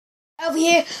Over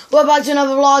here, we're back to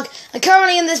another vlog, and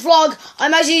currently in this vlog,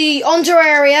 I'm actually on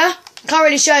Terraria. Can't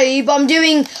really show you, but I'm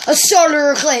doing a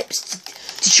solar eclipse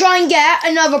to try and get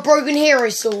another broken hero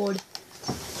sword.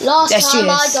 Last time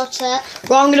I got it.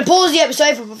 Well, I'm going to pause the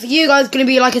episode, for you guys, it's going to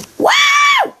be like a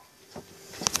wow!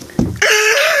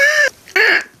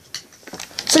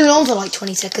 It's only on for like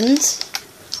 20 seconds.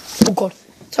 Oh god.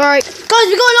 Sorry. Guys,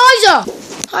 we got Eliza!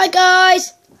 Hi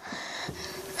guys!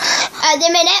 At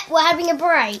the minute, we're having a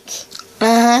break.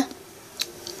 Uh-huh.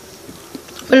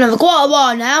 Been over quite a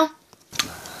while now.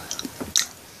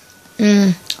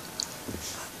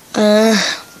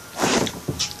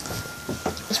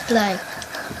 Let's play.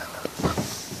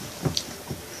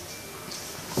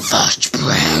 Fudge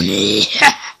brownie.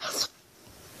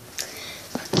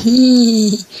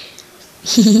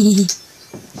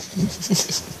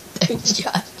 Don't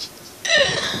judge.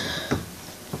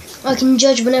 I can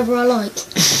judge whenever I like.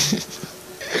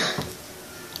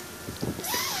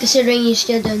 Considering you're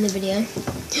still doing the video.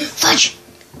 Fudge!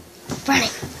 Brownie.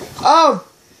 Oh!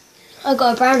 I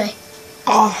got a brownie.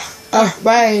 Oh,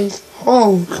 right.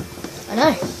 Oh. I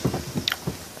know.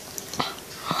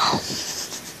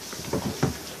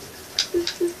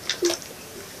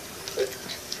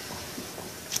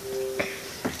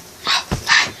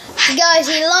 Guys,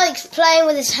 he likes playing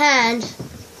with his hand.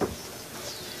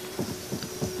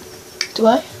 Do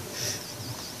I?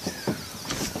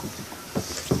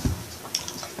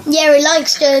 Yeah, he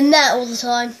likes doing that all the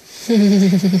time.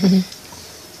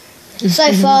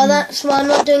 So far, that's why I'm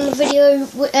not doing a video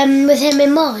with him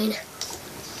in mind.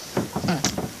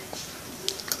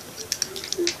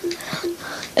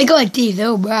 I got a teeth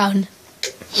all brown.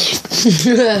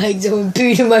 Like someone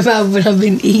pooed in my mouth when I've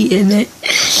been eating it.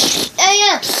 Oh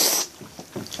yeah.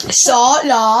 Salt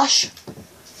Lash.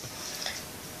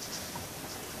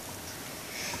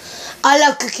 I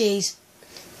love cookies.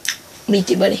 Me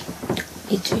too, buddy.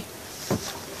 Me too.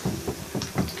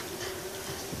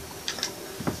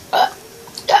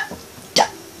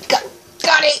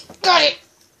 Got it.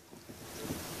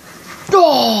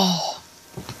 Oh.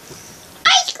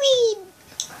 Ice cream.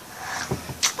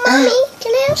 Mommy,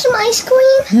 can I have some ice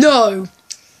cream? No.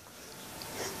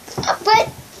 But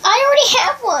I already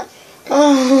have one.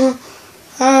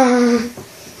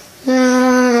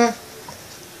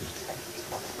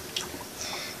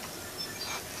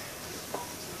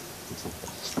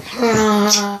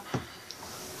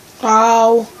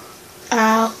 Ow.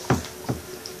 Ow.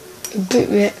 You bit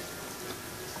me.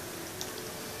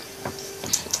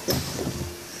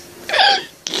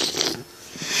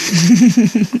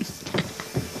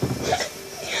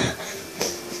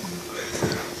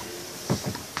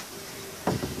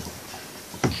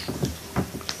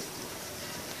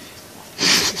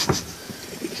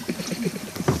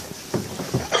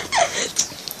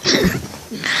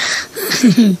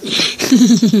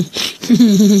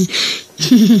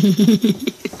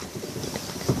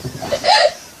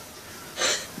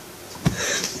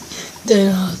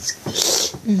 Don't ask.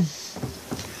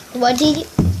 What did you...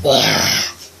 I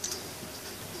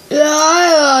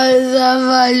want some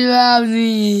fudge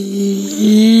brownie.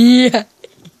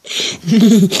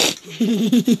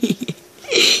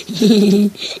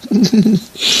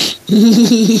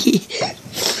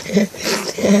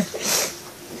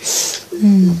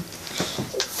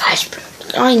 Fudge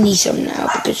brownie. I need some now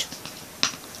because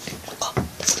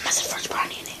there's a massive fudge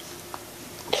brownie in it.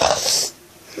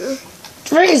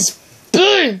 Freaking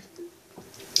spoon!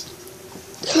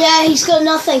 Yeah, he's got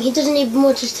nothing. He doesn't even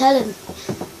want to tell him.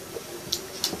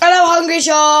 Hello, Hungry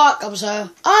Shark.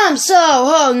 I'm so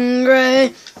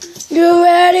hungry. You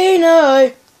already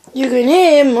know. You can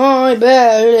hear my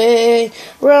belly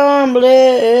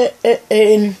rumbling.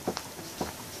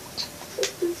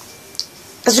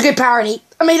 That's a good parody.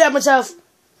 I made that myself.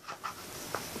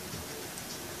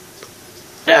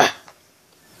 Ugh.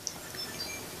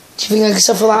 Do you think I can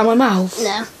stuff all that in my mouth?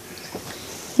 No.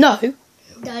 No?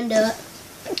 Don't do it.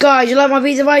 Guys, you like my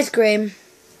piece of ice cream?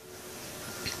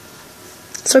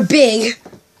 So big.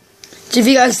 Do you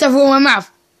think I can stuff it all in my mouth?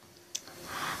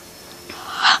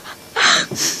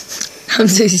 I'm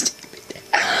so stupid.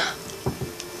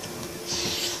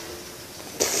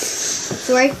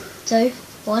 3, 2,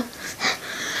 1.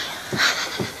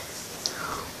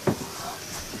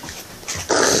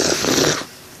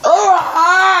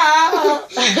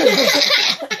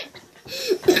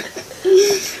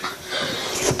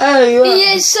 Oh, you are. He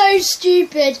is so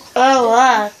stupid. Oh,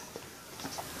 wow.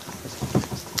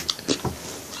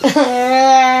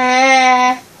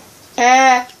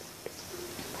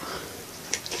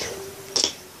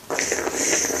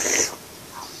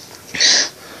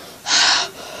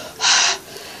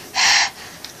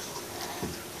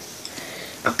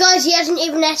 Guys, he hasn't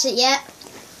even ate it yet.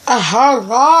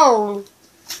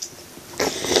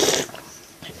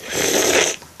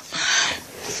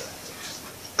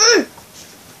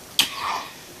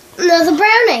 Another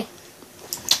brownie.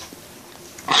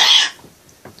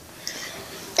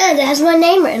 And it has my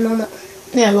name written on it.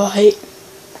 Yeah, right.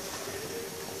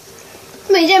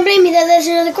 But you don't believe me that there's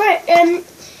another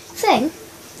thing?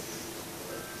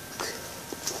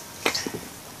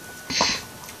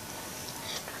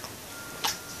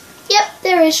 Yep,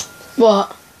 there is.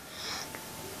 What?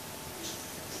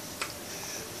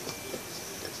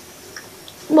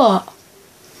 What?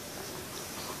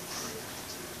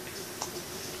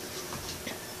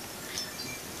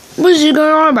 What is he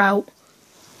going on about?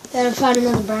 Then I found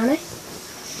another brownie.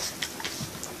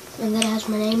 And then it has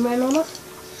my name written on it.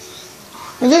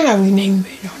 I don't have your name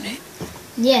written on it.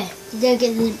 Yeah, you don't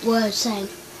get the word saying.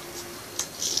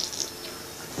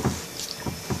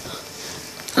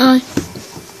 Aye.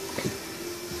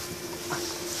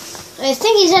 I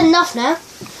think he's had enough now.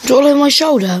 It's all over my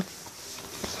shoulder.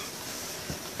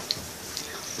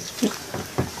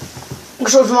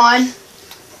 What's of mine?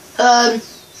 The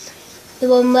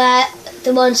one where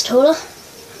the one's taller.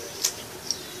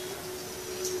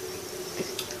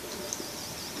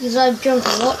 Because I've drunk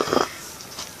a lot.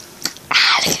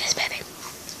 Ah, look at this baby.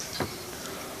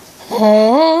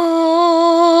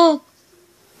 Oh.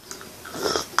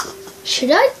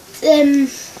 Should I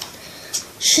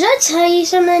tell you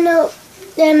something that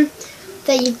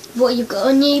what you've got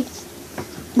on you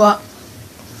What?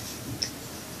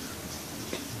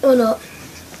 or not?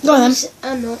 Go on then.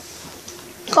 I'm not.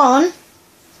 Go on.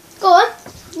 Go on.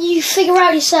 You figure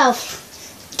out yourself.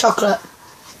 Chocolate.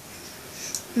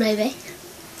 Maybe.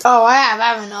 Oh, I have,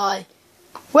 haven't I?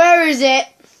 Where is it?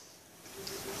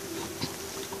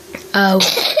 Oh.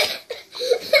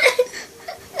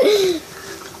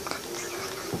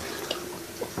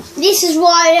 This is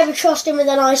why I never trust him with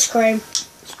an ice cream.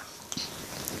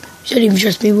 Shouldn't even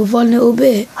trust me with one little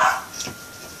bit.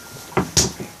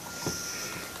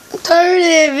 Turn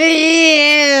it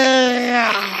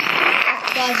here.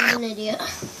 Guys, he's an idiot.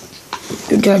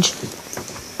 Good judge.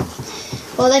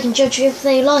 Well, they can judge you if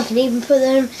they like, and even put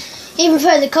in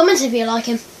the comments if you like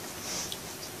him.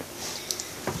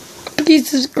 Please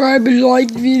subscribe and like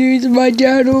videos on my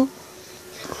channel.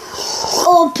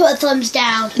 Or put a thumbs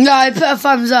down. No, put a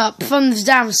thumbs up. Thumbs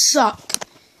down suck.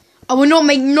 I will not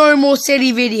make no more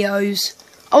silly videos.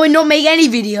 I will not make any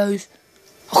videos.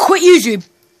 I'll quit YouTube.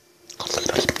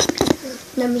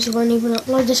 Members won't even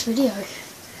upload this video.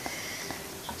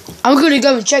 I'm going to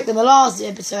go and check the last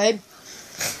episode.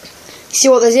 See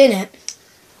what there's in it.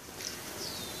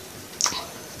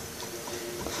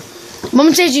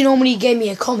 Mum says you normally gave me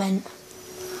a comment.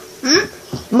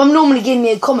 Mum normally gives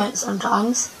me a comment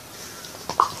sometimes.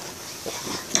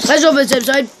 That's all for this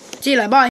episode. See you later. Bye.